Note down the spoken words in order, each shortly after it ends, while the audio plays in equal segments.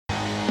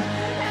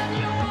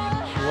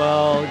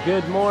Well,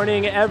 good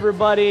morning,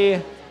 everybody.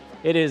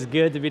 It is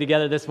good to be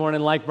together this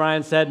morning. Like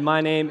Brian said,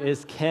 my name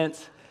is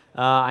Kent.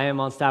 I am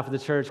on staff of the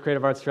church,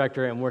 creative arts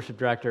director and worship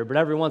director, but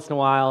every once in a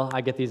while,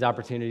 I get these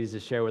opportunities to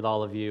share with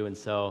all of you, and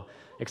so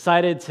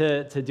excited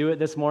to do it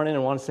this morning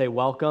and want to say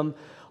welcome.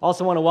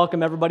 Also want to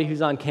welcome everybody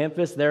who's on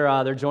campus.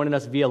 They're joining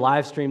us via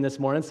live stream this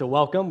morning, so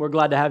welcome. We're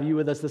glad to have you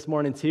with us this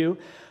morning, too.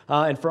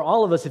 And for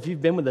all of us, if you've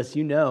been with us,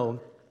 you know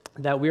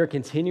that we are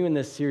continuing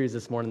this series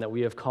this morning that we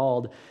have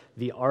called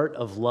The Art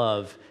of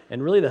Love.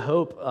 And really the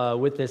hope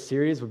with this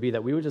series would be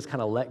that we would just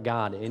kind of let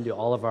God into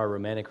all of our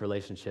romantic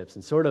relationships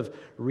and sort of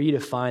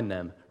redefine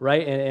them,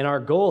 right? And our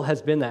goal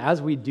has been that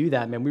as we do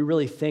that, man, we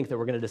really think that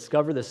we're going to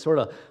discover this sort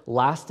of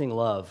lasting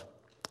love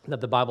that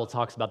the Bible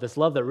talks about, this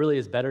love that really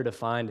is better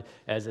defined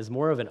as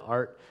more of an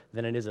art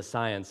than it is a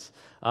science.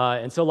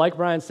 And so like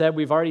Brian said,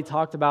 we've already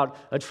talked about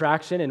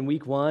attraction in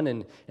week 1,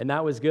 and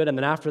that was good. And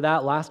then after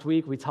that, last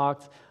week, we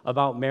talked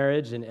about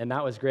marriage, and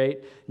that was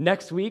great.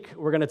 Next week,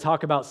 we're going to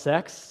talk about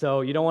sex,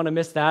 so you don't want to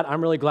miss that.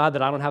 I'm really glad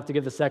that I don't have to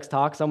give the sex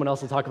talk. Someone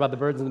else will talk about the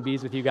birds and the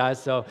bees with you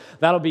guys, so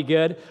that'll be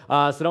good.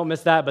 So don't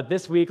miss that. But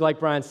this week, like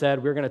Brian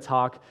said, we're going to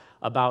talk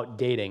about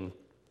dating.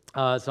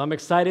 So I'm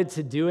excited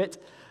to do it.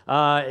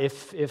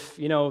 If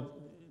you know,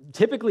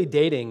 typically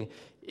dating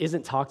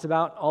isn't talked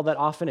about all that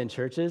often in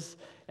churches,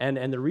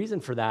 and the reason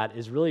for that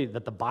is really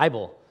that the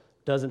Bible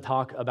doesn't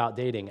talk about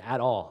dating at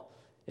all.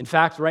 In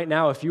fact, right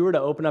now, if you were to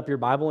open up your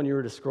Bible and you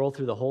were to scroll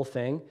through the whole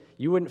thing,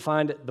 you wouldn't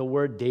find the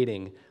word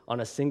dating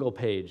on a single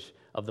page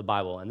of the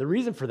Bible. And the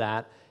reason for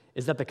that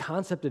is that the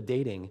concept of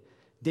dating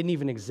didn't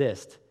even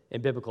exist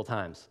in biblical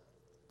times.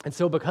 And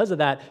so because of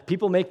that,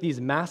 people make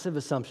these massive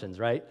assumptions,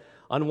 right?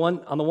 On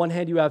the one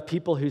hand, you have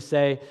people who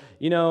say,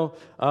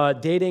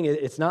 dating,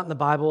 it's not in the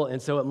Bible,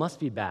 and so it must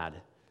be bad.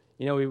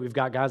 You know, we've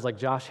got guys like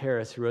Josh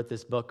Harris who wrote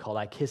this book called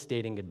I Kiss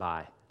Dating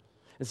Goodbye.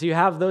 And so you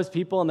have those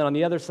people, and then on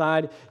the other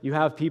side, you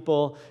have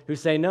people who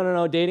say,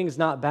 no, dating is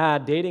not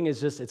bad. Dating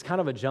is it's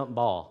kind of a jump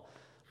ball,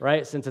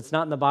 right? Since it's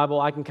not in the Bible,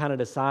 I can kind of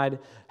decide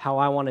how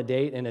I want to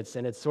date, and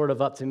it's sort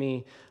of up to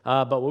me.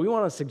 But what we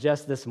want to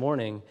suggest this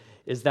morning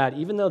is that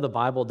even though the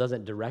Bible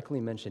doesn't directly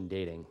mention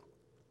dating,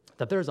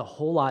 that there's a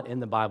whole lot in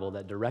the Bible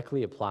that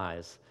directly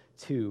applies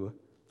to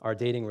our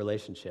dating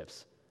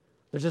relationships.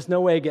 There's just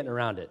no way of getting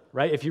around it,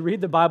 right? If you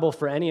read the Bible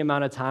for any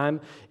amount of time,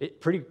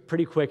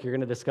 pretty quick you're going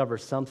to discover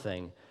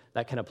something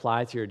that can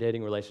apply to your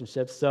dating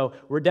relationships. So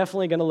we're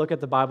definitely going to look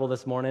at the Bible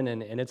this morning,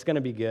 and it's going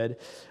to be good.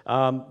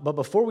 But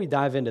before we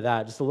dive into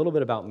that, just a little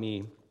bit about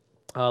me.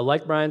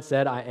 Like Brian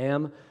said, I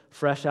am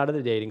fresh out of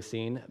the dating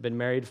scene. I've been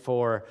married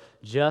for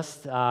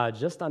just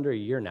under a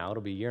year now.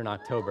 It'll be a year in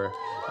October.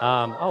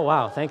 Oh,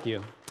 wow, thank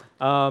you.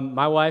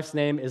 My wife's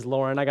name is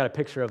Lauren. I got a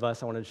picture of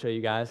us I wanted to show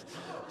you guys.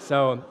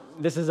 So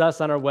this is us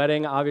on our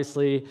wedding.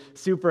 Obviously,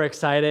 super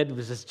excited.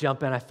 Was just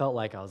jumping. I felt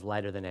like I was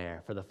lighter than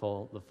air for the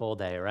full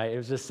day, right? It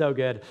was just so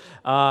good.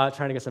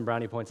 Trying to get some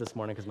brownie points this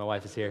morning because my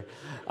wife is here.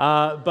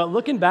 But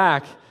looking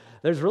back,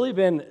 there's really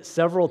been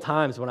several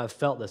times when I've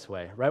felt this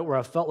way, right? Where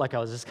I felt like I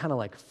was just kind of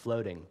like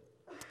floating.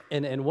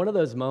 And one of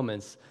those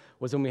moments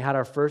was when we had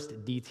our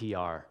first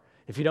DTR.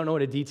 If you don't know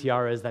what a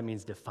DTR is, that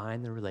means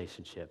define the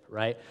relationship,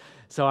 right?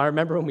 So I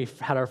remember when we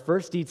had our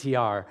first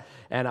DTR,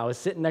 and I was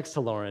sitting next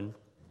to Lauren,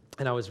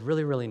 and I was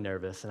really, really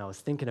nervous, and I was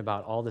thinking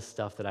about all this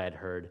stuff that I had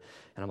heard,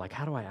 and I'm like,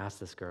 how do I ask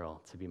this girl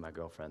to be my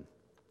girlfriend?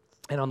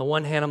 And on the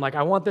one hand, I'm like,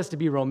 I want this to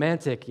be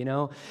romantic,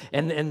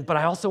 but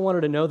I also want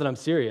her to know that I'm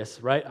serious,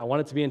 right? I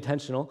want it to be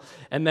intentional.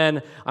 And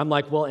then I'm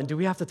like, well, and do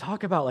we have to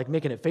talk about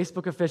making it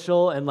Facebook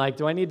official? And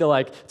do I need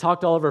to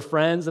talk to all of her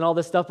friends and all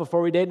this stuff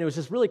before we date? And it was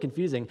just really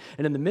confusing.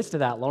 And in the midst of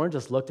that, Lauren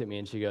just looked at me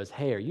and she goes,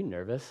 hey, are you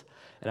nervous?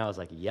 And I was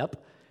like,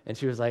 yep. And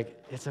she was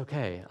like, it's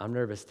okay, I'm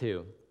nervous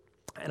too.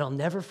 And I'll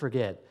never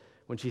forget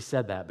when she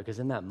said that, because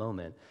in that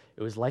moment,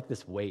 it was like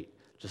this weight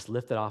just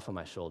lifted off of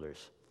my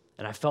shoulders.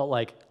 And I felt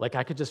like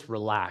I could just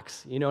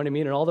relax, you know what I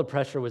mean? And all the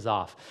pressure was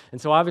off.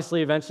 And so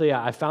obviously, eventually,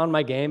 I found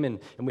my game, and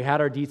we had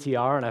our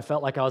DTR, and I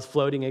felt like I was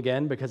floating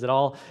again because it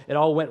all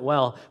went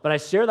well. But I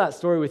share that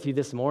story with you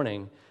this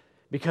morning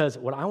because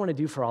what I want to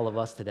do for all of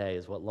us today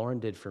is what Lauren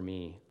did for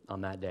me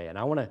on that day. And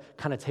I want to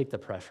kind of take the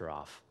pressure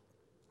off,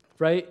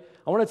 right?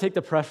 I want to take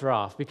the pressure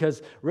off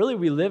because really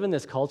we live in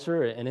this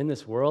culture and in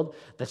this world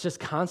that's just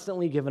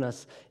constantly giving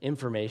us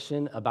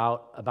information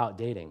about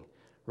dating.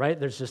 Right?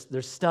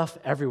 There's stuff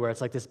everywhere. It's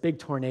like this big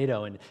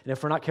tornado, and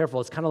if we're not careful,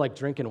 it's kind of like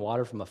drinking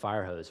water from a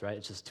fire hose, right?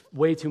 It's just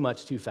way too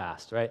much too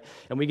fast, right?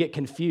 And we get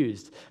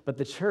confused. But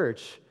the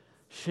church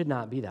should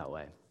not be that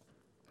way,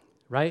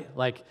 right?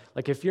 Like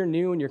if you're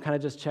new and you're kind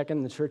of just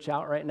checking the church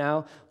out right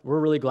now,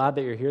 we're really glad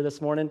that you're here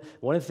this morning.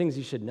 One of the things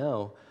you should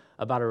know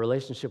about a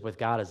relationship with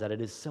God is that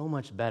it is so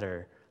much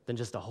better than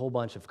just a whole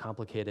bunch of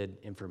complicated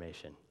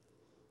information,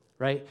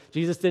 right?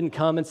 Jesus didn't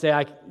come and say,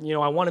 I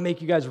want to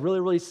make you guys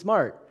really, really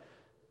smart.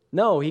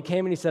 No, he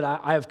came and he said,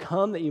 I have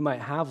come that you might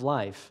have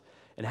life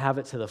and have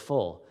it to the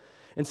full.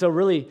 And so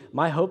really,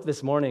 my hope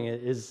this morning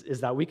is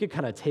that we could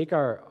kind of take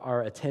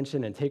our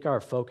attention and take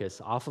our focus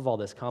off of all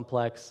this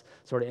complex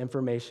sort of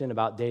information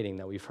about dating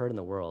that we've heard in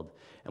the world,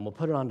 and we'll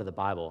put it onto the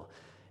Bible.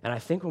 And I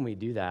think when we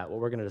do that, what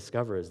we're going to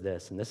discover is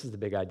this, and this is the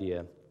big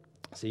idea,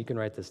 so you can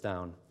write this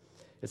down.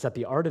 It's that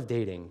the art of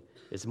dating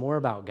is more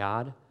about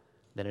God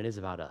than it is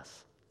about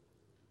us.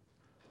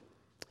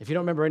 If you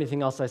don't remember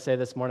anything else I say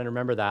this morning,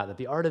 remember that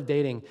the art of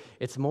dating,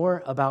 it's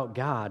more about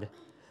God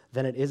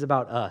than it is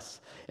about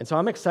us. And so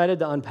I'm excited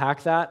to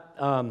unpack that.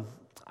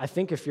 I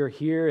think if you're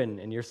here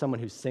and you're someone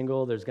who's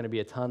single, there's going to be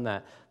a ton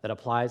that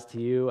applies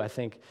to you. I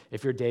think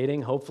if you're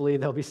dating, hopefully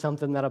there'll be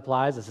something that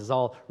applies. This is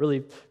all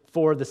really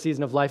for the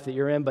season of life that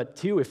you're in. But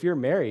two, if you're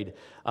married,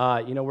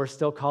 we're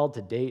still called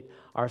to date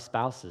our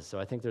spouses. So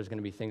I think there's going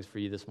to be things for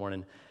you this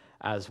morning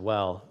as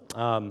well.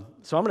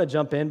 So I'm going to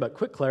jump in, but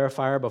quick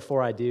clarifier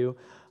before I do.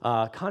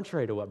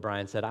 Contrary to what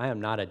Brian said, I am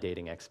not a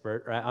dating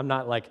expert, right? I'm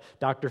not like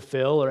Dr.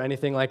 Phil or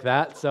anything like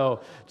that.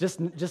 So just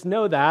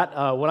know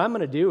that. What I'm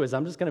going to do is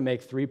I'm just going to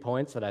make 3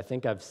 points that I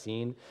think I've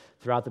seen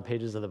throughout the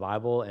pages of the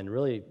Bible and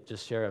really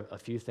just share a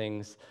few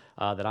things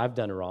that I've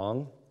done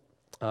wrong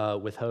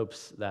with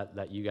hopes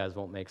that you guys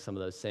won't make some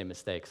of those same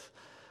mistakes.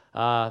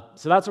 So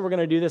that's what we're going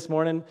to do this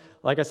morning.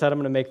 Like I said, I'm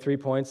going to make 3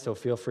 points, so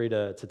feel free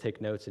to take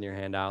notes in your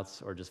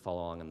handouts or just follow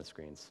along on the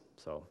screens.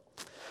 So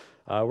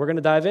we're going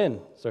to dive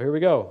in. So here we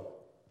go.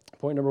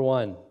 Point number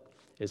 1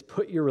 is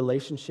put your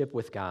relationship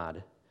with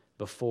God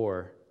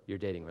before your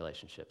dating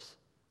relationships.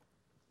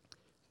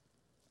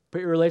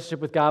 Put your relationship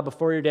with God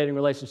before your dating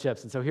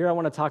relationships. And so here I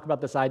want to talk about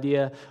this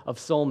idea of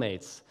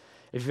soulmates.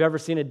 If you've ever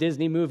seen a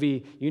Disney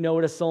movie, you know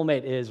what a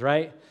soulmate is,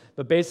 right?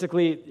 But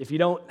basically, if you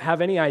don't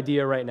have any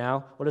idea right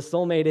now, what a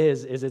soulmate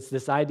is it's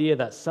this idea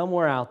that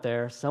somewhere out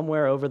there,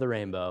 somewhere over the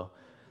rainbow,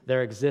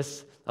 there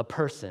exists a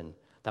person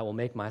that will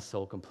make my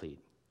soul complete,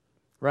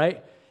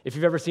 right? If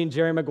you've ever seen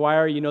Jerry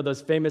Maguire, you know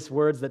those famous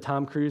words that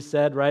Tom Cruise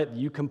said, right?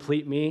 You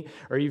complete me.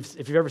 Or if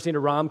you've ever seen a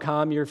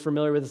rom-com, you're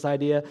familiar with this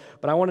idea.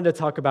 But I wanted to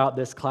talk about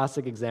this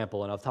classic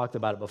example, and I've talked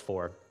about it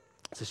before.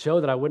 It's a show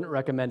that I wouldn't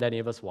recommend any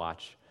of us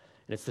watch,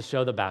 and it's the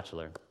show The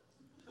Bachelor.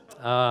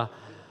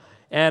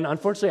 And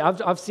unfortunately,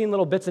 I've seen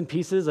little bits and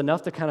pieces,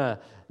 enough to kind of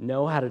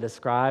know how to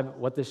describe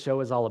what this show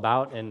is all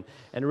about. And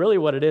really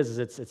what it is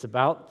it's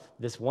about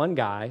this one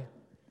guy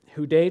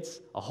who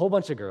dates a whole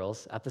bunch of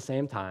girls at the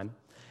same time.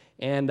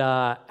 And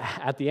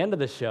at the end of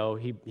the show,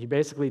 he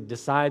basically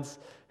decides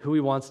who he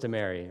wants to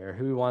marry or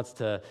who he wants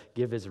to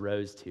give his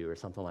rose to or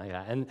something like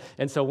that.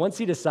 And so once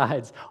he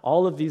decides,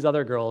 all of these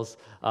other girls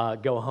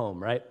go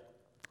home, right?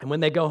 And when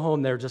they go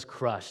home, they're just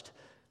crushed,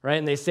 right?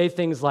 And they say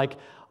things like,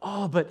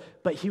 oh,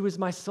 but he was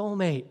my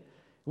soulmate.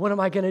 What am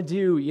I going to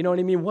do? You know what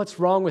I mean? What's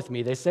wrong with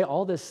me? They say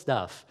all this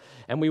stuff.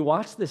 And we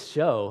watch this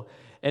show,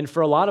 and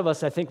for a lot of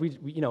us, I think we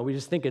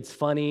just think it's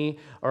funny,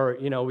 or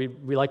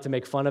we like to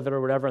make fun of it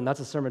or whatever, and that's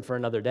a sermon for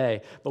another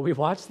day. But we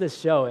watch this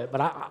show.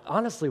 But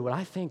honestly, what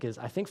I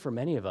think for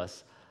many of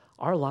us,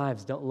 our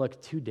lives don't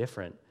look too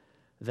different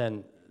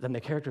than the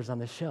characters on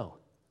this show,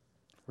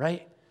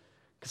 right?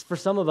 Because for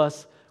some of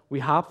us, we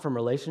hop from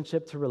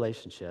relationship to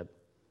relationship,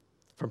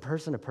 from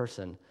person to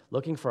person,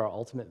 looking for our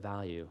ultimate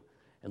value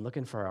and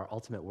looking for our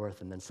ultimate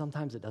worth, and then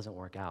sometimes it doesn't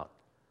work out.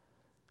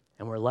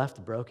 And we're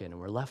left broken, and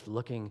we're left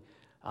looking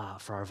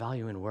for our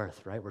value and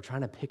worth, right? We're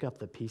trying to pick up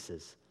the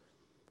pieces.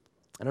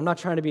 And I'm not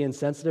trying to be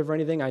insensitive or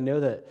anything. I know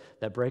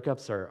that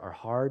breakups are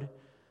hard.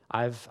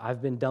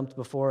 I've been dumped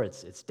before.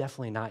 It's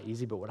definitely not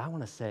easy, but what I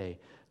want to say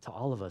to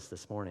all of us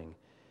this morning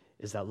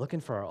is that looking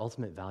for our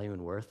ultimate value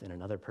and worth in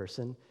another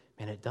person,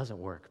 man, it doesn't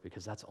work,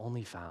 because that's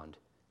only found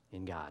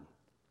in God.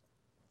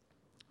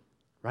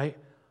 Right?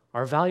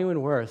 Our value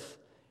and worth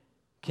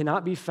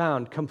cannot be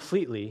found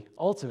completely,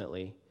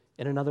 ultimately,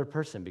 in another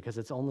person, because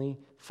it's only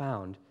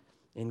found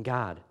in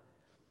God.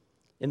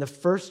 In the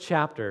first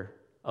chapter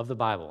of the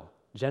Bible,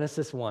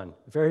 Genesis 1,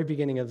 very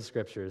beginning of the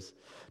scriptures,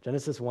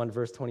 Genesis 1,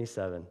 verse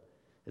 27,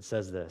 it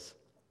says this: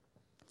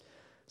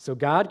 So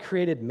God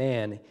created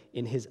man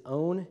in his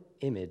own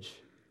image.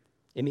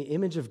 In the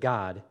image of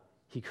God,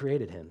 he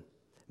created him.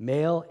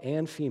 Male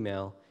and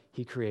female,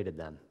 he created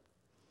them.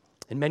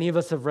 And many of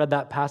us have read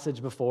that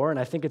passage before, and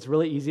I think it's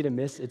really easy to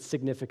miss its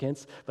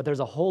significance, but there's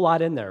a whole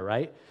lot in there,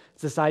 right?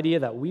 It's this idea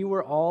that we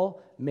were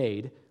all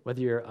made,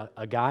 whether you're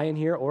a guy in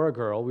here or a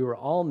girl, we were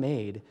all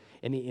made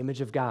in the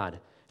image of God.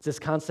 It's this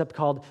concept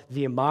called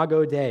the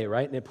Imago Dei,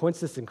 right? And it points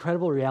to this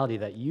incredible reality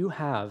that you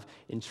have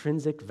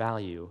intrinsic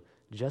value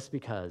just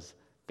because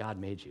God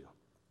made you,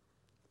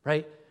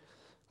 right?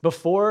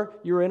 Before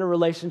you were in a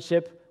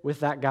relationship with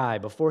that guy,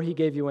 before he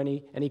gave you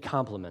any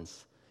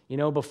compliments,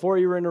 before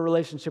you were in a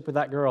relationship with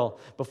that girl,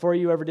 before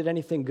you ever did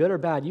anything good or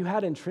bad, you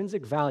had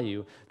intrinsic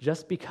value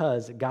just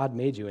because God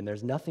made you, and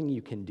there's nothing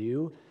you can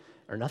do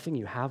or nothing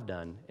you have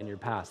done in your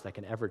past that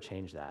can ever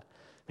change that.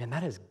 Man,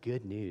 that is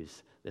good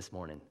news this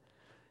morning.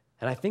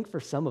 And I think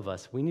for some of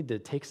us, we need to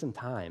take some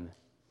time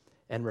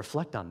and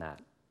reflect on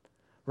that,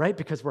 right?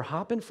 Because we're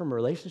hopping from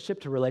relationship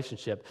to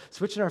relationship,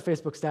 switching our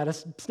Facebook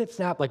status, snip,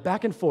 snap, like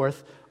back and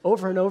forth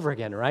over and over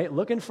again, right?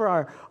 Looking for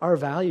our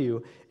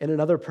value in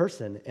another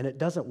person, and it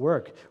doesn't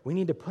work. We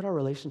need to put our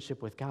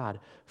relationship with God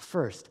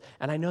first.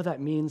 And I know that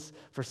means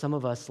for some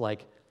of us,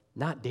 like,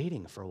 not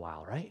dating for a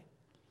while, right?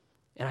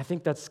 And I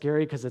think that's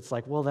scary because it's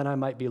like, well, then I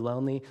might be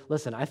lonely.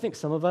 Listen, I think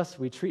some of us,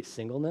 we treat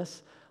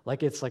singleness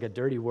like it's like a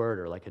dirty word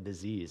or like a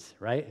disease,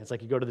 right? It's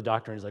like you go to the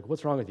doctor and he's like,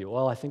 what's wrong with you?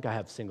 Well, I think I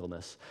have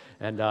singleness.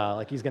 And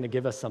like he's going to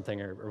give us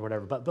something or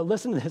whatever. But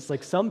listen to this,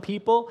 like some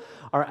people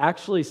are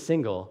actually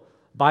single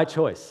by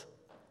choice,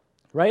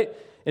 right?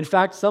 In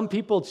fact, some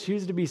people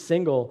choose to be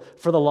single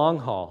for the long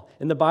haul.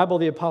 In the Bible,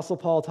 the Apostle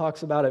Paul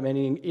talks about it,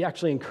 and he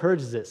actually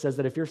encourages it, says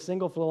that if you're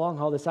single for the long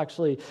haul, this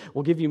actually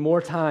will give you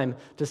more time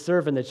to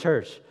serve in the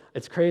church.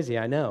 It's crazy,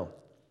 I know.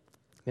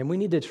 And we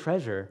need to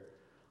treasure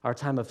our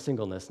time of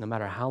singleness, no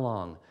matter how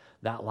long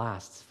that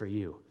lasts for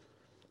you.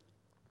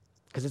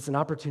 Because it's an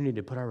opportunity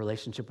to put our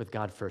relationship with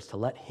God first, to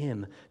let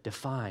Him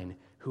define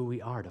who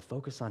we are, to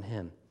focus on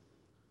Him.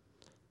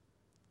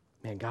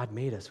 Man, God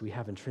made us. We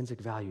have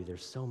intrinsic value.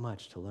 There's so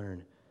much to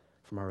learn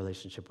from our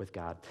relationship with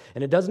God.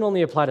 And it doesn't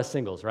only apply to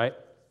singles, right?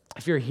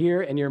 If you're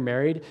here and you're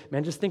married,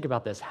 man, just think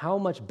about this. How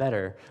much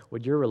better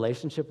would your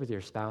relationship with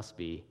your spouse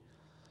be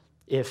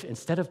if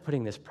instead of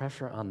putting this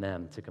pressure on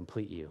them to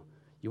complete you,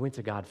 you went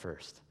to God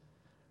first,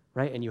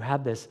 right? And you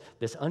had this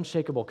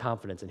unshakable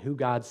confidence in who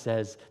God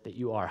says that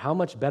you are. How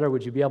much better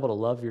would you be able to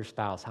love your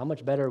spouse? How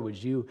much better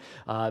would you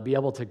be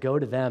able to go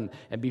to them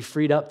and be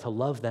freed up to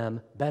love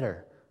them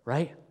better,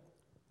 right?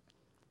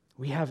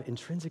 We have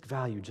intrinsic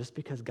value just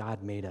because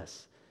God made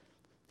us.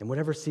 And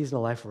whatever season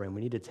of life we're in,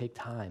 we need to take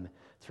time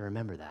to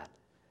remember that.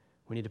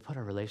 We need to put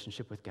our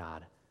relationship with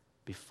God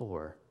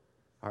before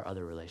our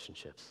other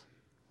relationships.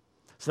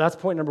 So that's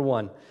point number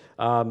one.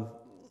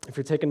 If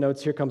you're taking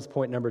notes, here comes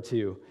point number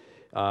two.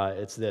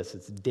 It's this.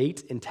 It's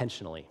date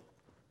intentionally.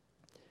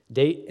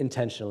 Date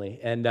intentionally.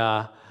 And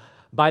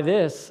by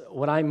this,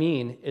 what I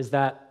mean is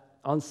that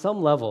on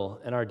some level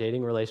in our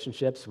dating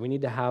relationships, we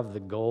need to have the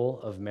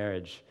goal of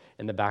marriage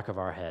in the back of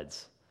our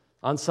heads.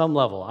 On some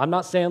level. I'm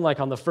not saying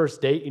like on the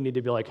first date you need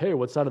to be like, hey,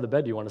 what side of the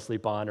bed do you want to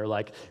sleep on? Or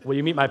like, will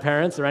you meet my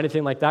parents or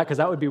anything like that? Because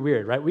that would be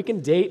weird, right? We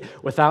can date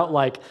without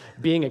like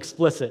being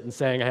explicit and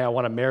saying, hey, I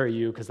want to marry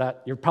you, because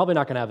that you're probably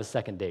not going to have a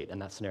second date in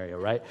that scenario,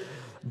 right?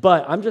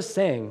 But I'm just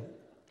saying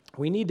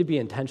we need to be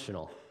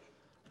intentional,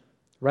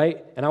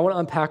 right? And I want to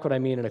unpack what I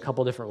mean in a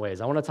couple different ways.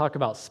 I want to talk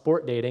about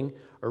sport dating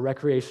or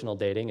recreational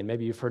dating, and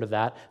maybe you've heard of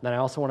that. And then I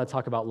also want to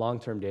talk about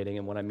long-term dating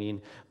and what I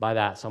mean by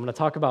that. So I'm going to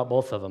talk about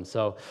both of them.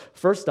 So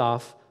first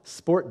off,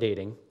 sport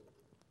dating,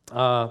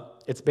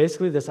 it's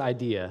basically this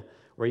idea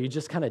where you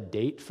just kind of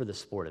date for the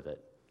sport of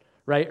it,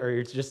 right? Or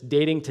you're just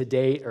dating to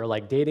date, or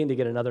like dating to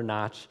get another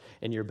notch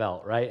in your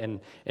belt, right?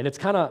 And it's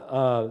kind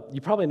of, you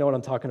probably know what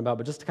I'm talking about,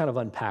 but just to kind of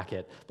unpack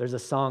it, there's a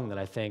song that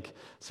I think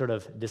sort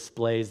of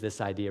displays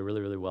this idea really,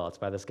 really well. It's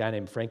by this guy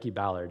named Frankie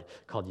Ballard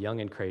called Young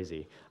and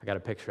Crazy. I got a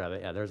picture of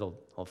it. Yeah, there's old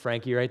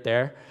Frankie right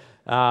there.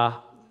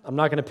 I'm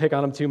not going to pick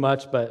on him too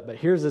much, but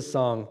here's this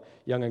song,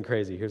 Young and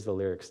Crazy. Here's the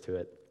lyrics to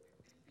it.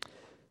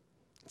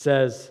 It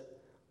says,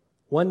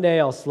 one day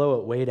I'll slow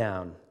it way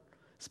down,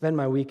 spend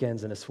my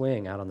weekends in a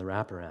swing out on the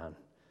wraparound.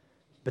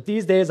 But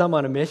these days I'm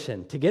on a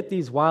mission to get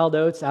these wild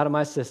oats out of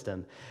my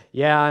system.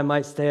 Yeah, I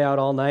might stay out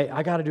all night.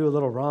 I got to do a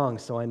little wrong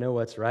so I know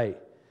what's right.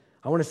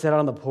 I want to sit out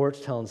on the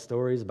porch telling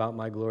stories about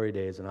my glory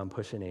days when I'm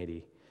pushing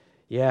 80.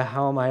 Yeah,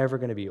 how am I ever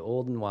going to be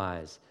old and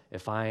wise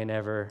if I ain't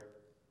ever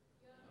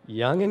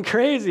young and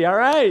crazy? All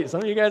right,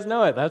 some of you guys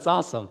know it. That's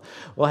awesome.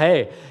 Well,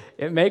 hey,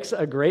 it makes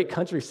a great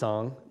country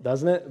song,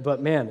 doesn't it?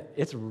 But man,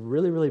 it's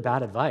really, really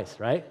bad advice,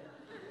 right?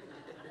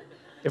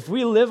 If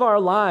we live our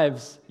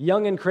lives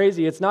young and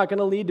crazy, it's not going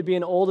to lead to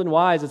being old and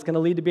wise. It's going to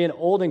lead to being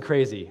old and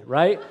crazy,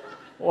 right?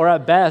 Or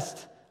at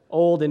best,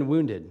 old and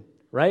wounded,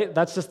 right?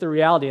 That's just the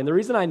reality. And the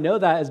reason I know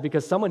that is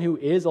because someone who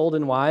is old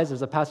and wise,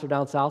 there's a pastor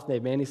down south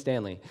named Manny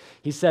Stanley.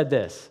 He said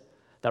this,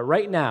 that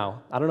right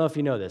now, I don't know if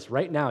you know this,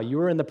 right now you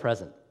are in the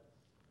present.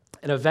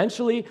 And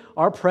eventually,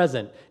 our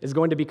present is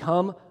going to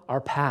become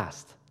our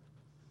past.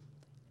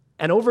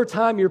 And over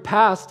time, your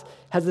past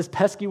has this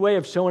pesky way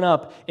of showing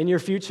up in your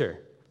future.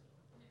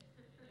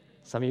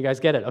 Some of you guys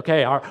get it.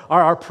 Okay,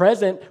 our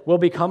present will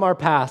become our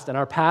past, and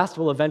our past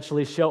will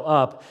eventually show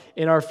up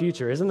in our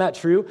future. Isn't that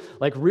true?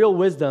 Like, real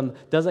wisdom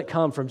doesn't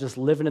come from just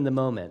living in the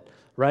moment,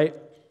 right?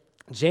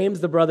 James,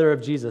 the brother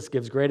of Jesus,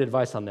 gives great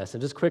advice on this.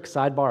 And just quick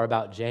sidebar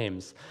about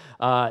James.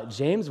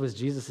 James was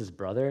Jesus'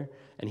 brother,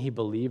 and he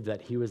believed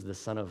that he was the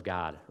Son of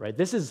God, right?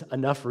 This is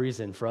enough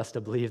reason for us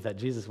to believe that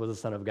Jesus was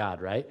the Son of God,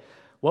 right?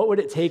 What would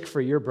it take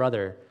for your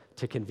brother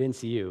to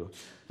convince you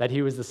that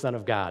he was the Son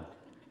of God?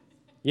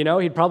 You know,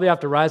 he'd probably have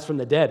to rise from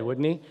the dead,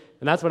 wouldn't he?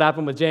 And that's what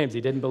happened with James. He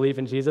didn't believe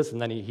in Jesus,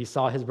 and then he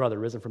saw his brother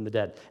risen from the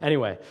dead.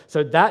 Anyway,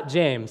 so that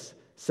James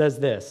says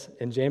this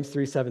in James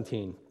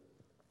 3:17.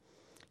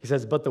 He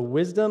says, but the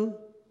wisdom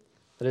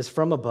that is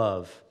from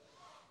above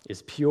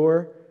is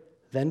pure,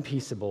 then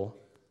peaceable,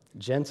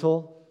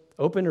 gentle,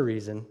 open to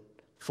reason,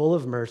 full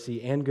of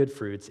mercy and good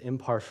fruits,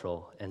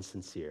 impartial and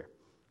sincere.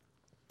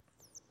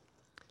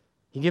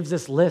 He gives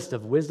this list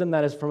of wisdom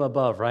that is from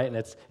above, right? And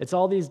it's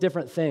all these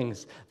different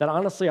things that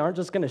honestly aren't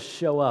just going to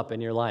show up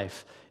in your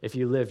life if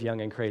you live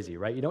young and crazy,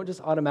 right? You don't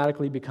just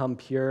automatically become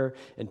pure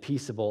and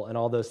peaceable and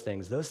all those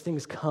things. Those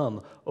things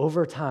come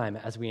over time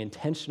as we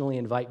intentionally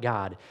invite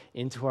God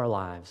into our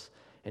lives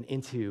and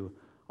into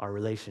our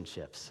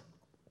relationships.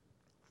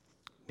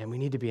 Man, we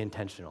need to be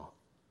intentional.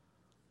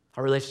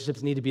 Our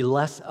relationships need to be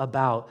less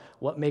about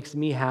what makes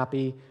me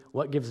happy,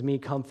 what gives me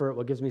comfort,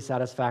 what gives me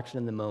satisfaction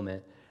in the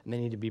moment, and they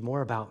need to be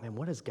more about, man,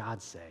 what does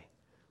God say?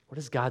 What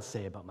does God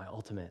say about my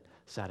ultimate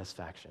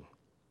satisfaction?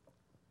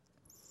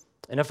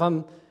 And if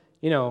I'm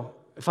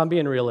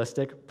being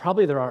realistic,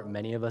 probably there aren't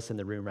many of us in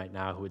the room right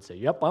now who would say,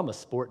 yep, I'm a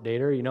sport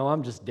dater,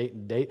 I'm just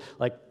date.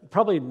 Like,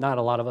 probably not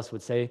a lot of us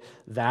would say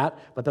that,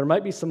 but there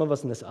might be some of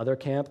us in this other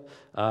camp,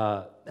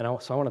 so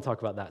I want to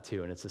talk about that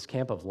too, and it's this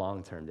camp of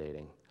long-term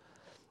dating.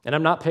 And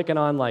I'm not picking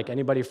on like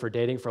anybody for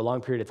dating for a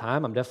long period of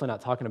time. I'm definitely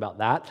not talking about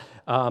that.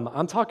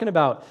 I'm talking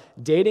about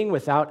dating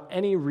without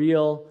any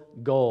real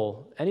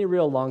goal, any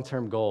real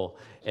long-term goal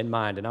in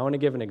mind. And I want to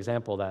give an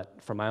example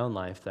that from my own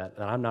life that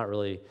I'm not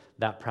really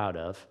that proud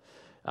of.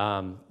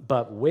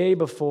 But way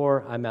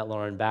before I met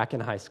Lauren, back in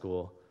high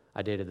school,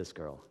 I dated this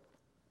girl.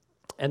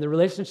 And the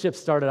relationship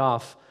started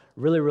off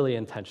really, really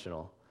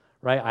intentional.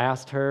 Right? I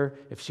asked her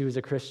if she was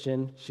a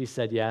Christian. She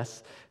said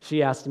yes.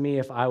 She asked me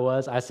if I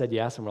was. I said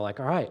yes. And we're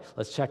like, all right,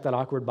 let's check that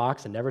awkward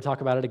box and never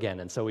talk about it again.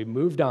 And so we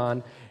moved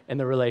on in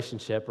the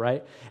relationship,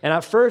 right? And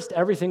at first,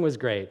 everything was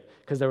great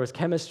because there was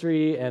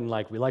chemistry and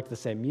like we liked the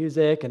same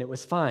music and it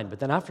was fine. But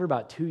then after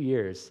about 2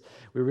 years,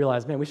 we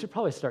realized, man, we should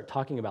probably start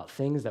talking about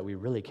things that we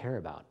really care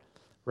about,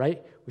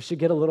 right? We should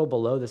get a little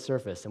below the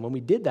surface. And when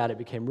we did that, it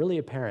became really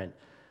apparent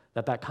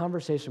that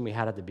conversation we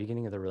had at the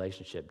beginning of the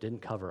relationship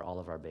didn't cover all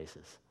of our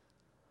bases.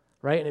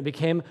 Right? And it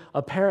became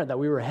apparent that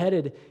we were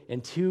headed in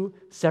two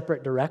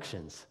separate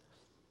directions.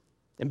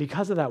 And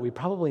because of that, we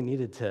probably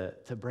needed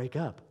to break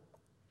up,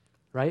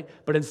 right?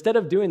 But instead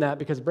of doing that,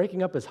 because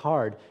breaking up is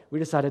hard, we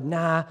decided,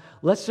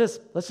 let's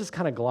just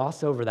kind of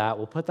gloss over that.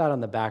 We'll put that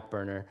on the back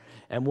burner,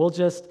 and we'll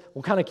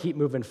kind of keep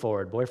moving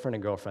forward, boyfriend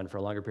and girlfriend, for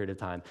a longer period of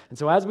time. And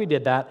so as we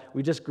did that,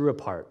 we just grew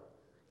apart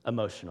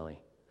emotionally.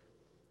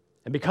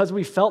 And because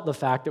we felt the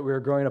fact that we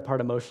were growing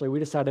apart emotionally, we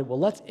decided, well,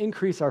 let's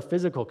increase our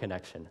physical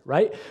connection,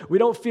 right? We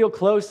don't feel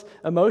close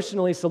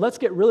emotionally, so let's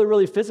get really,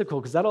 really physical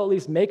because that'll at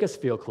least make us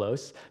feel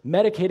close,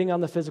 medicating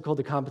on the physical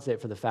to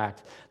compensate for the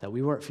fact that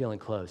we weren't feeling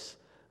close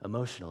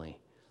emotionally.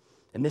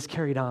 And this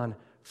carried on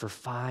for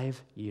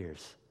 5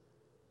 years.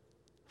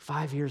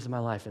 5 years of my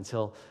life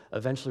until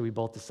eventually we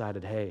both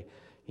decided, hey,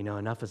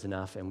 enough is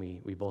enough, and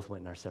we both went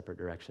in our separate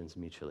directions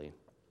mutually.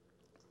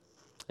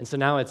 And so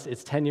now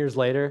it's 10 years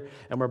later,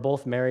 and we're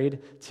both married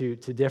to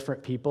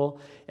different people.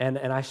 And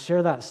I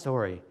share that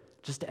story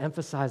just to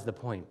emphasize the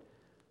point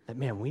that,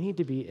 man, we need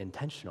to be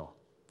intentional,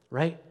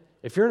 right?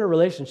 If you're in a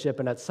relationship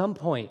and at some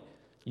point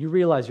you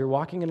realize you're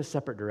walking in a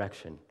separate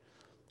direction,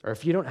 or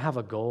if you don't have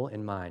a goal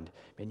in mind,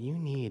 man, you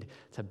need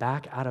to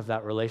back out of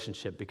that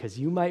relationship because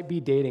you might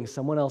be dating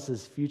someone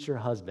else's future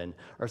husband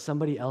or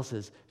somebody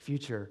else's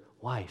future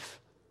wife.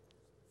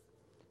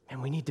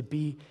 And we need to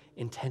be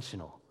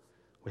intentional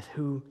with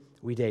who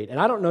we date. And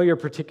I don't know your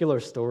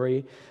particular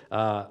story,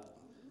 and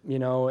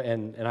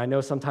I know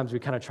sometimes we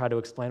kind of try to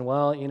explain,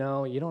 well, you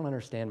don't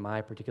understand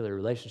my particular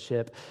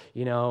relationship,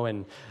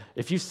 and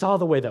if you saw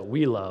the way that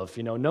we love,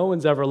 no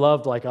one's ever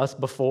loved like us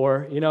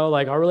before,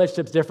 like our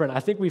relationship's different.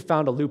 I think we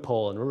found a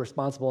loophole and we're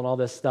responsible and all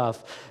this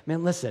stuff.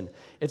 Man, listen,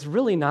 it's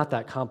really not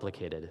that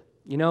complicated,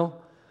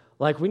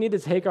 Like we need to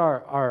take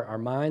our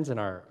minds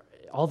and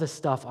all this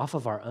stuff off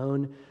of our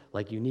own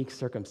like unique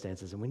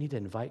circumstances, and we need to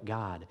invite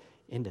God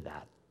into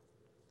that.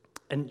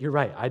 And you're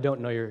right, I don't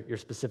know your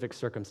specific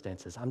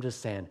circumstances. I'm just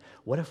saying,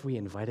 what if we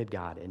invited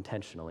God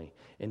intentionally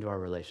into our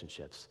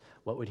relationships?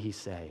 What would he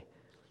say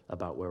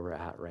about where we're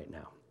at right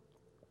now?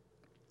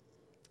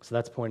 So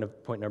that's point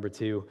number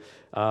 2.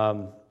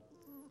 I'm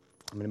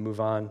going to move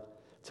on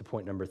to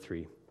point number 3.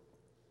 And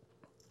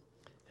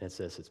it's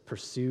this, it's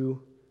pursue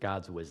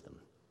God's wisdom.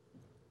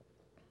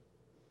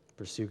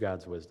 Pursue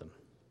God's wisdom.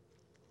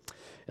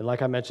 And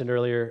like I mentioned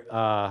earlier,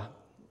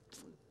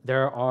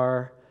 there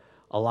are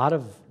a lot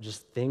of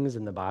just things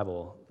in the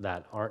Bible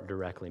that aren't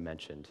directly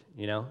mentioned,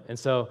 And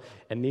so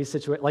in these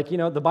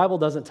situations, the Bible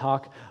doesn't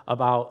talk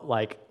about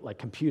like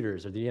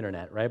computers or the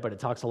internet, right? But it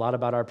talks a lot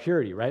about our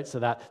purity, right? So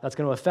that's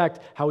going to affect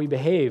how we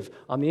behave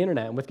on the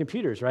internet and with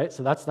computers, right?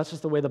 So that's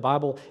just the way the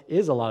Bible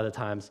is a lot of the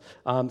times.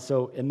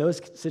 So in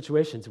those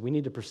situations, we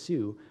need to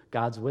pursue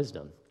God's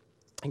wisdom.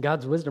 And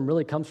God's wisdom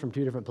really comes from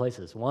 2 different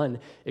places. One,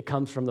 it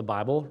comes from the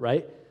Bible,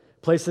 right?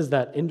 Places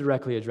that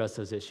indirectly address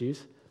those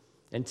issues.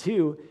 And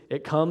 2,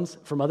 it comes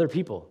from other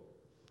people,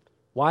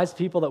 wise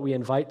people that we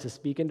invite to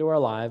speak into our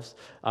lives,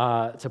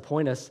 to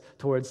point us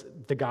towards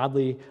the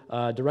godly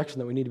direction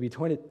that we need to be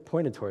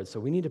pointed towards. So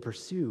we need to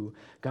pursue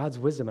God's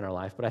wisdom in our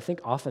life. But I think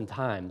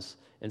oftentimes,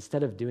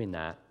 instead of doing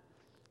that,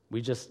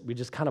 we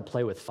just kind of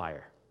play with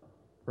fire,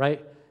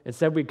 right?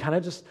 Instead,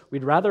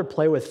 we'd rather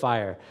play with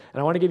fire. And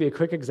I want to give you a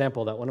quick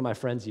example that one of my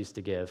friends used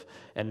to give.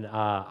 And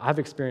I've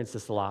experienced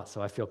this a lot,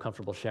 so I feel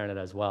comfortable sharing it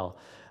as well.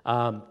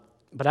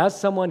 But as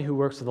someone who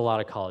works with a lot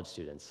of college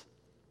students,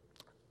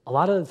 a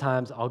lot of the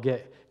times I'll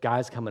get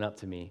guys coming up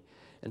to me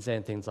and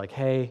saying things like,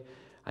 hey,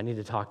 I need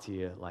to talk to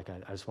you. Like,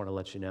 I just want to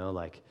let you know,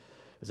 like,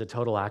 it was a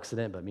total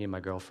accident, but me and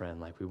my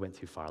girlfriend, like, we went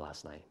too far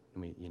last night.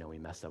 we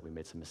messed up. We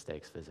made some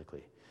mistakes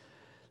physically.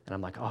 And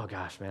I'm like, oh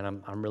gosh,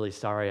 man, I'm really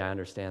sorry. I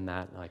understand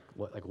that.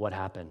 What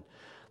happened?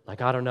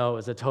 Like, I don't know. It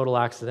was a total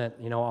accident.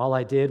 All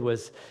I did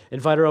was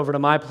invite her over to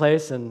my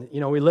place, and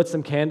we lit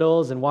some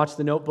candles and watched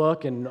The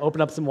Notebook and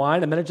opened up some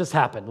wine, and then it just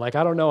happened. Like,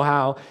 I don't know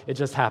how it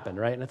just happened,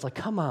 right? And it's like,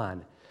 come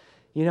on.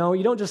 You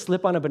don't just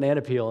slip on a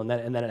banana peel and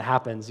then it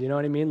happens. You know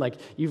what I mean? Like,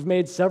 you've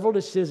made several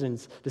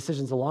decisions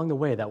along the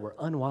way that were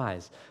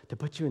unwise to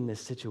put you in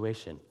this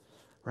situation,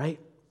 right?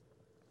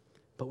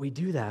 But we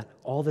do that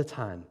all the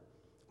time.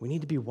 We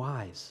need to be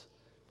wise.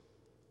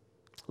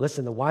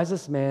 Listen, the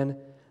wisest man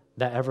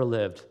that ever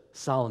lived,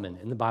 Solomon,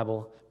 in the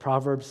Bible,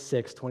 Proverbs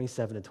 6,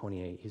 27 to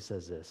 28, he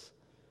says this.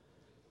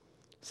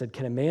 He said,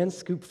 "Can a man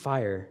scoop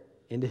fire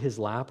into his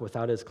lap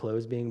without his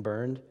clothes being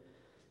burned?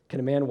 Can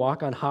a man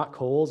walk on hot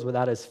coals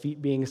without his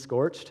feet being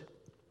scorched?"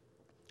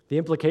 The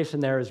implication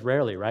there is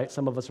rarely, right?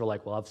 Some of us are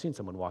like, well, I've seen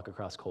someone walk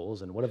across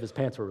coals, and what if his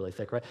pants were really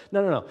thick, right?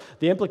 No.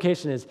 The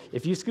implication is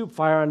if you scoop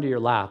fire onto your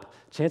lap,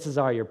 chances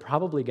are you're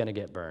probably going to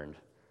get burned,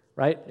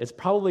 right? It's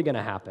probably going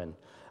to happen.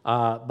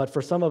 But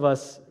for some of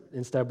us,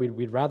 instead,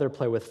 we'd rather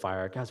play with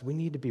fire. Guys, we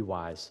need to be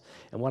wise.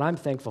 And what I'm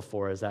thankful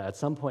for is that at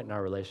some point in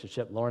our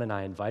relationship, Lauren and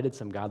I invited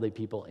some godly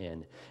people in,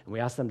 and we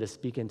asked them to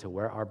speak into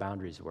where our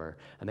boundaries were,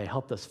 and they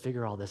helped us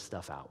figure all this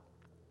stuff out.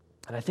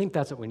 And I think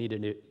that's what we need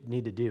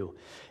to do.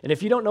 And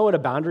if you don't know what a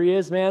boundary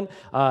is, man,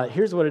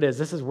 here's what it is.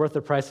 This is worth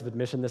the price of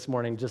admission this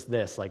morning, just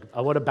this.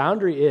 What a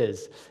boundary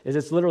is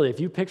it's literally, if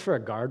you picture a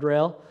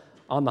guardrail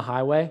on the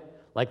highway,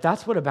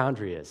 that's what a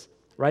boundary is,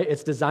 right?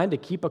 It's designed to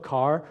keep a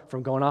car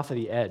from going off of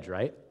the edge,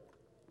 right?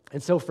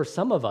 And so for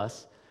some of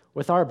us,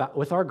 with our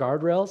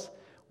guardrails,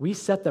 we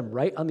set them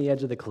right on the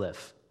edge of the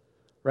cliff,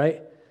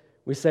 right?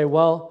 We say,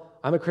 well,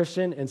 I'm a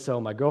Christian, and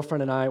so my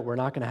girlfriend and I, we're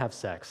not going to have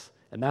sex.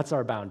 And that's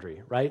our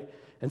boundary, right?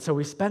 And so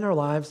we spend our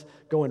lives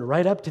going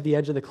right up to the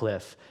edge of the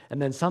cliff.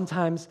 And then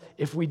sometimes,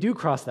 if we do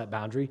cross that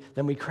boundary,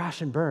 then we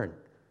crash and burn,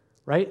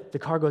 right? The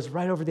car goes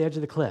right over the edge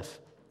of the cliff.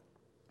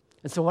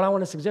 And so what I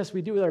want to suggest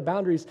we do with our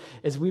boundaries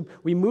is we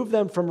move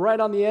them from right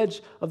on the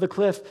edge of the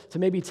cliff to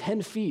maybe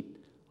 10 feet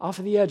off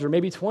of the edge, or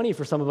maybe 20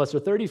 for some of us, or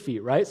 30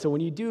 feet, right? So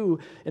when you do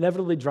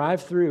inevitably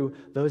drive through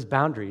those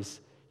boundaries,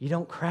 you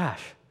don't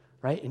crash,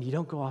 right? And you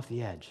don't go off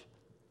the edge.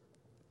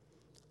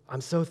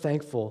 I'm so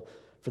thankful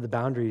for the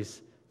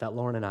boundaries that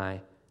Lauren and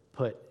I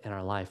put in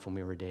our life when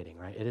we were dating,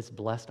 right? It has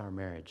blessed our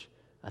marriage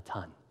a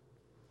ton.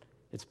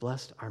 It's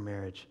blessed our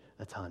marriage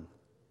a ton.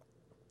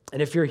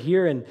 And if you're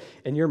here and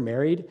you're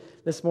married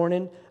this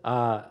morning,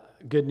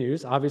 good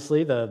news.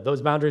 Obviously,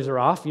 those boundaries are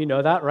off. You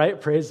know that, right?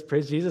 Praise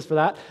Jesus for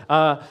that.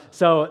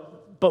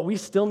 But we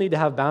still need to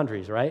have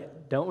boundaries, right?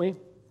 Don't we?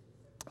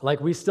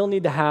 We still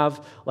need to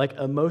have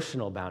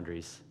emotional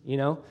boundaries.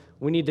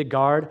 We need to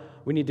guard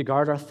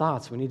our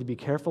thoughts. We need to be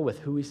careful with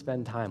who we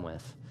spend time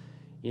with.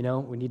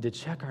 We need to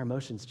check our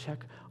emotions,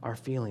 check our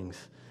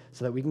feelings,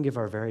 so that we can give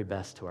our very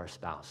best to our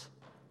spouse.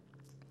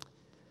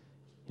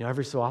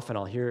 Every so often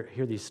I'll hear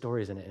these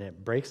stories, and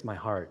it breaks my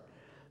heart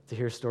to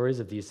hear stories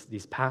of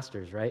these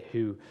pastors, right,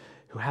 who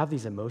have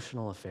these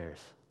emotional affairs.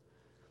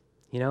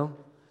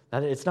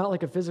 That it's not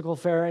like a physical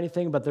affair or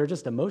anything, but they're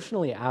just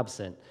emotionally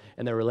absent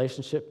in their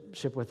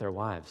relationship with their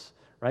wives,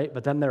 right?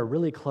 But then they're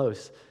really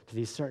close to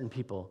these certain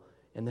people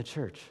in the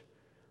church,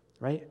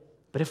 right?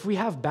 But if we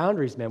have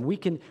boundaries, man, we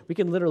can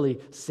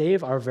literally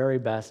save our very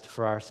best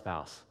for our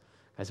spouse.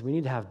 Guys, we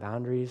need to have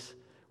boundaries.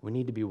 We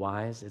need to be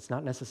wise. It's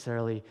not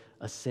necessarily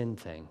a sin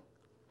thing.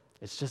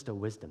 It's just a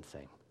wisdom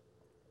thing.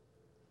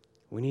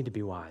 We need to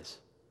be wise.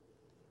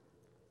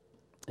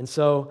 And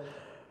so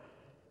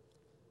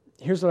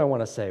here's what I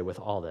want to say with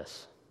all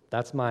this.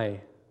 That's my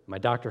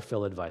Dr.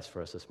 Phil advice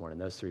for us this morning,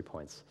 those 3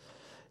 points.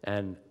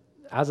 And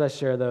as I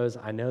share those,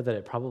 I know that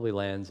it probably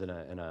lands in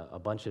a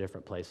bunch of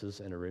different places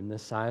in a room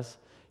this size.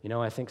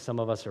 I think some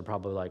of us are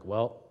probably like,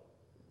 well,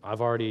 I've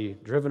already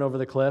driven over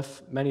the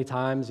cliff many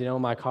times.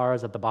 My car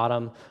is at the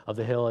bottom of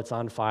the hill. It's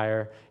on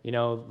fire.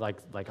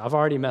 I've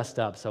already messed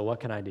up, so what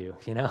can I do?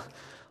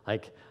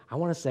 I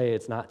want to say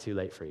it's not too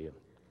late for you.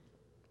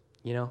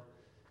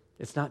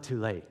 It's not too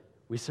late.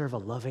 We serve a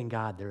loving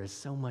God. There is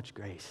so much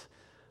grace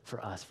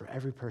for us, for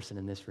every person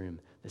in this room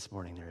this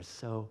morning. There is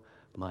so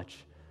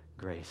much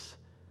grace.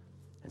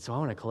 And so I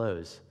want to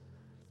close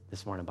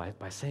this morning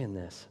by saying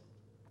this.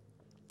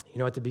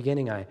 At the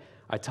beginning, I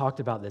talked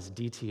about this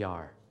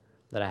DTR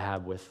that I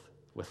have with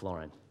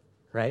Lauren,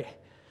 right?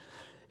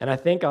 And I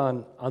think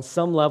on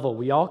some level,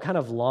 we all kind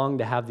of long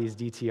to have these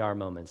DTR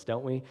moments,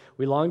 don't we?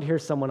 We long to hear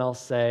someone else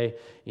say,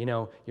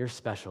 you're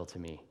special to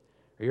me,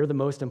 or you're the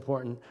most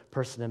important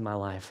person in my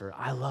life, or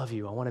I love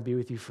you, I want to be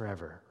with you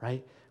forever,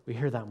 right? We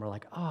hear that and we're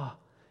like,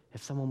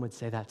 if someone would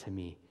say that to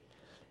me.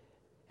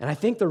 And I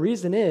think the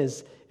reason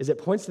is it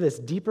points to this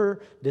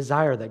deeper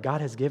desire that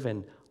God has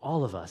given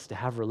all of us to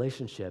have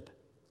relationship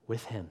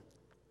with Him.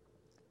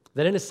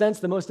 That in a sense,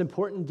 the most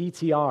important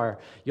DTR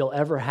you'll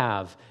ever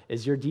have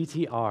is your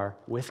DTR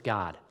with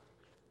God.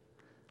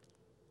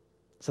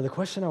 So the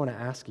question I want to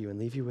ask you and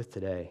leave you with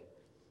today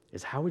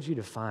is, how would you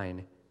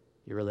define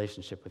your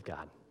relationship with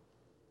God?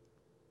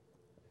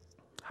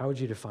 How would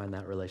you define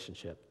that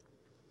relationship?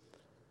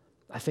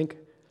 I think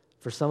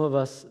for some of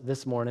us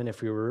this morning,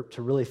 if we were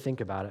to really think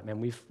about it, man,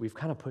 we've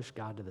kind of pushed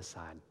God to the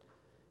side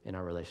in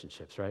our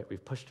relationships, right?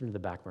 We've pushed him to the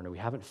back burner. We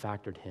haven't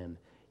factored him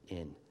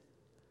in.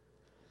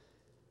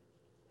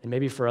 And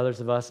maybe for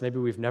others of us, maybe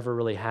we've never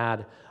really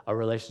had a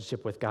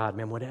relationship with God.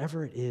 Man,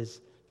 whatever it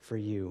is for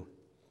you,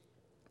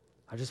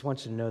 I just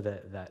want you to know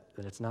that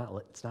it's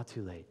not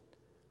too late,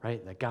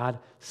 right? That God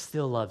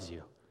still loves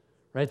you,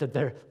 right? That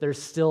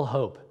there's still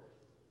hope.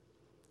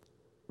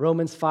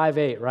 Romans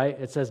 5:8, right?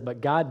 It says, but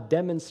God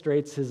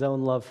demonstrates his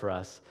own love for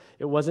us.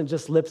 It wasn't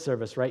just lip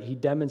service, right? He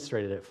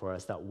demonstrated it for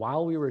us, that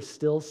while we were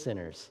still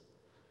sinners,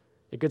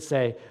 it could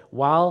say,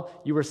 while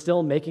you were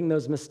still making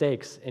those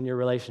mistakes in your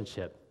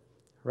relationship,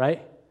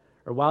 right?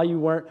 Or while you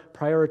weren't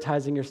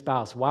prioritizing your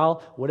spouse,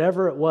 while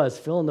whatever it was,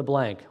 fill in the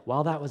blank,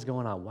 while that was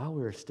going on, while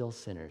we were still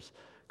sinners,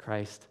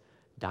 Christ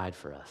died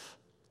for us.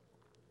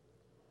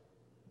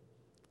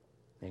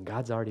 And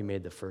God's already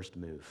made the first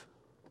move.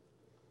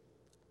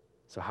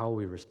 So how will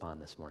we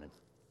respond this morning?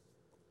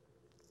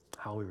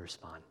 How will we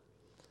respond?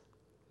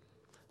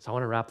 So I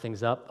want to wrap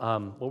things up.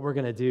 What we're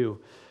going to do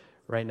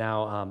right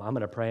now, I'm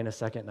going to pray in a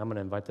second, and I'm going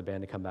to invite the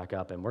band to come back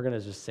up, and we're going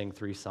to just sing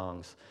 3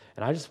 songs.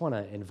 And I just want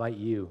to invite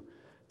you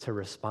to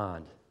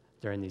respond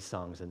during these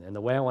songs. And the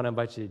way I want to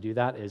invite you to do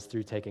that is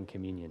through taking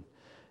communion.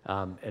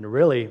 And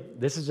really,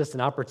 this is just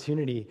an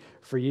opportunity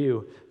for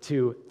you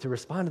to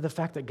respond to the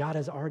fact that God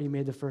has already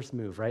made the first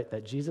move, right?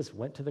 That Jesus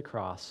went to the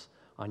cross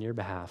on your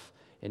behalf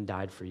and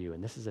died for you.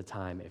 And this is a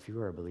time, if you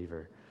are a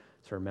believer,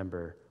 to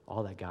remember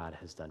all that God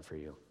has done for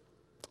you.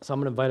 So I'm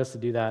going to invite us to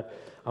do that.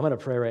 I'm going to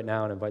pray right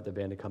now and invite the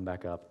band to come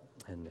back up,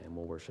 and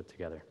we'll worship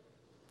together.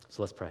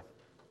 So let's pray.